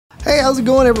Hey, how's it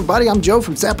going, everybody? I'm Joe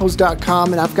from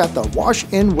Zappos.com, and I've got the Wash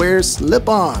and Wear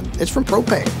Slip-On. It's from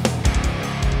Propet.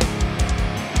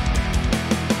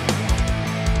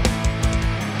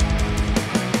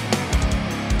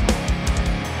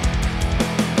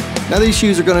 Now these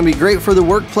shoes are going to be great for the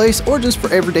workplace or just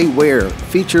for everyday wear. It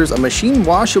features a machine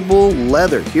washable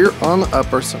leather here on the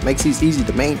upper, so it makes these easy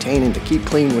to maintain and to keep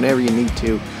clean whenever you need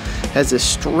to. It has this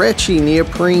stretchy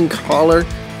neoprene collar.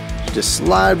 You just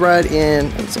slide right in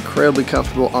and it's incredibly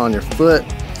comfortable on your foot.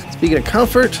 Speaking of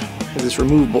comfort, it has this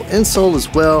removable insole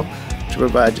as well to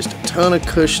provide just a ton of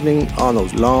cushioning on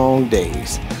those long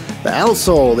days. The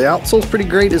outsole's pretty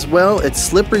great as well. It's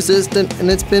slip resistant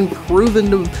and it's been proven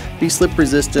to be slip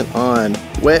resistant on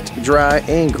wet, dry,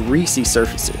 and greasy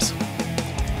surfaces.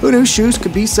 Who knew shoes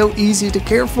could be so easy to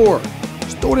care for?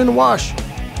 Just throw it in the wash.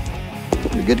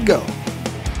 You're good to go.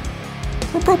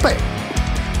 From Propet.